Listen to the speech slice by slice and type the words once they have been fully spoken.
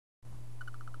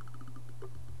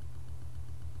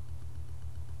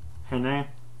Hey, Nan.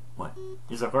 What?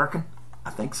 Is it working? I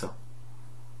think so.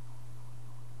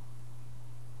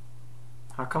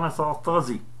 How come it's all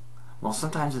fuzzy? Well,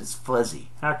 sometimes it's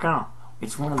fuzzy. How come?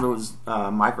 It's one of those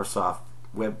Microsoft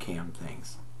webcam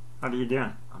things. What are you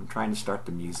doing? I'm trying to start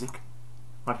the music.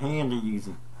 What hand are you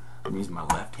using? I'm using my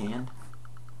left hand.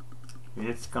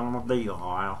 It's gonna be a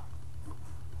while.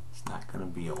 It's not going to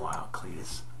be a while,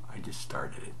 Cletus. I just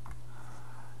started it.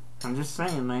 I'm just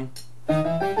saying, man.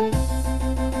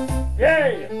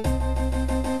 Yeah!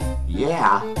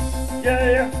 Yeah.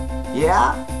 Yeah!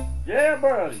 Yeah? Yeah,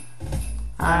 buddy!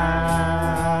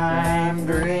 I'm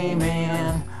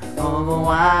dreaming of a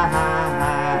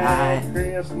white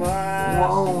Christmas!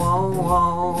 Whoa, whoa,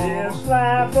 whoa. Just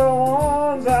like the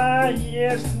ones I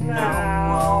used to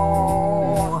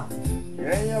know.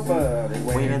 Yeah, buddy!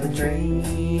 Where the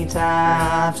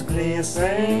treetops glisten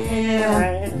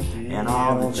and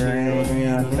all the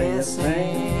children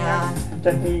listen.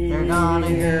 They're gonna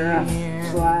hear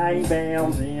sleigh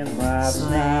bells in the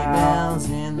sleigh bells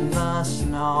in the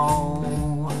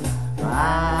snow.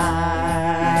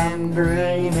 I'm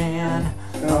dreaming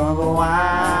of a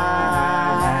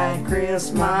white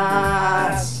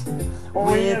Christmas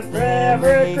with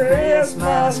every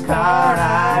Christmas card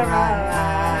I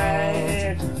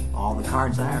write. All the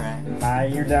cards I write. May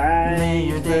your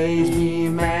days be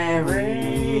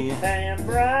merry and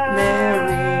bright.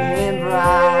 Merry and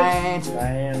bright.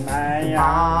 And may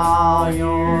All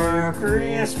your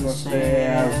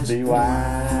Christmases be white.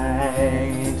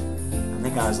 I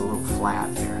think I was a little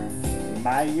flat there.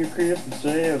 May your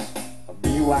Christmases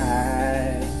be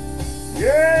white.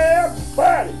 Yeah,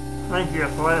 buddy! I think you're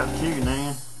flat too,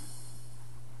 Nan.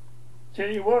 Tell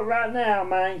you what right now,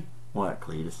 man. What,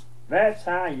 Cletus? That's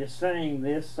how you sing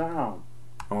this song.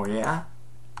 Oh, yeah?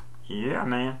 Yeah,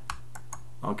 man.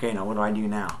 Okay, now what do I do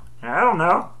now? I don't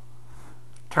know.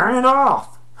 Turn it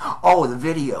off. Oh, the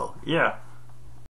video. Yeah.